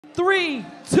3,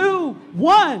 2,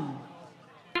 1.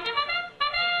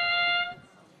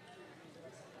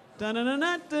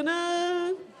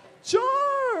 Dun-dun-dun-dun-dun.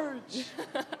 Charge!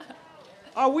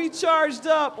 Are we charged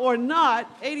up or not?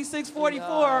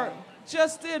 8644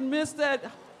 just did miss that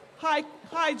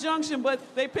high junction,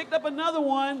 but they picked up another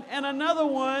one and another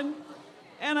one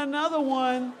and another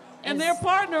one. And their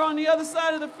partner on the other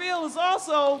side of the field is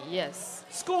also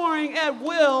scoring at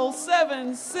will.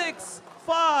 7, 6,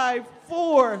 5,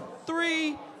 4,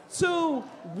 3, 2,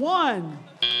 1.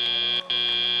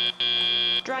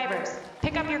 Drivers,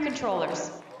 pick up your controllers.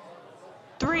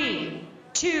 3,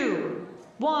 2,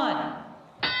 1.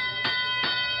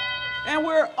 And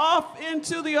we're off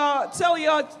into the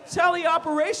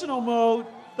teleoperational mode.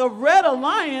 The Red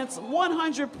Alliance,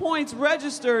 100 points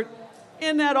registered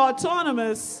in that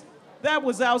autonomous. That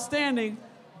was outstanding.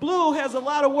 Blue has a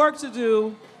lot of work to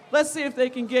do. Let's see if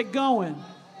they can get going.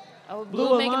 Oh,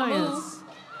 Blue making a move.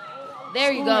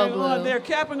 There you go, Blue. They're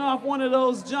capping off one of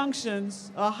those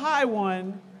junctions, a high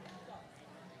one.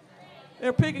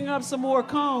 They're picking up some more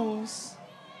cones.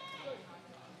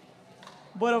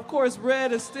 But of course,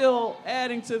 Red is still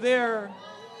adding to their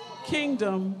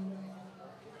kingdom,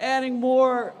 adding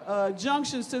more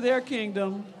junctions to their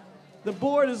kingdom. The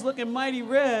board is looking mighty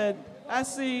red. I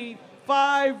see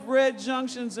 5 red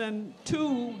junctions and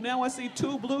 2, now I see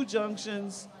 2 blue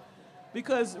junctions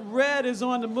because Red is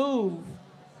on the move.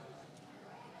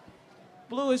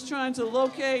 Blue is trying to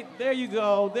locate, there you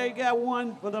go. They got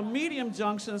one for the medium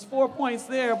junctions, 4 points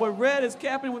there, but Red is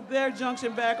capping with their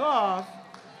junction back off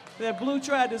that Blue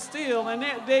tried to steal, and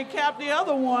they capped the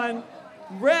other one.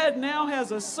 Red now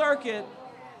has a circuit.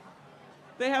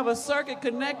 They have a circuit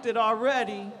connected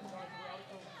already.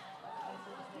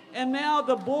 And now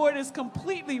the board is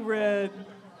completely red.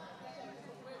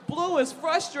 Blue is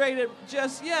frustrated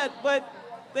just yet, but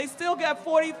they still got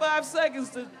 45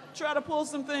 seconds to try to pull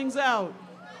some things out.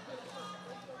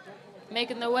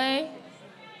 Making the way.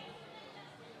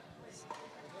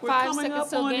 We're coming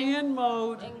up on the end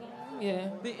mode. Yeah.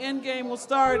 The end game will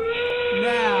start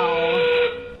now.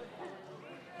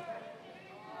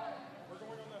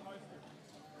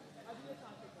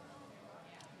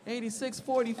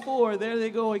 $86.44, there they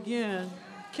go again,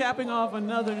 capping off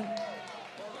another.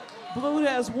 Blue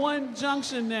has 1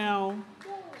 junction now.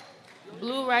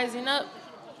 Blue rising up.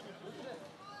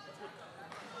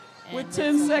 With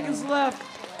 10 seconds left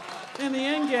in the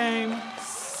end game.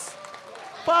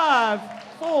 5,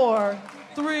 4,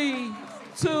 3,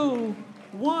 2,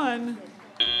 1.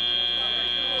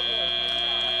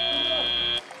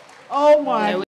 Oh my.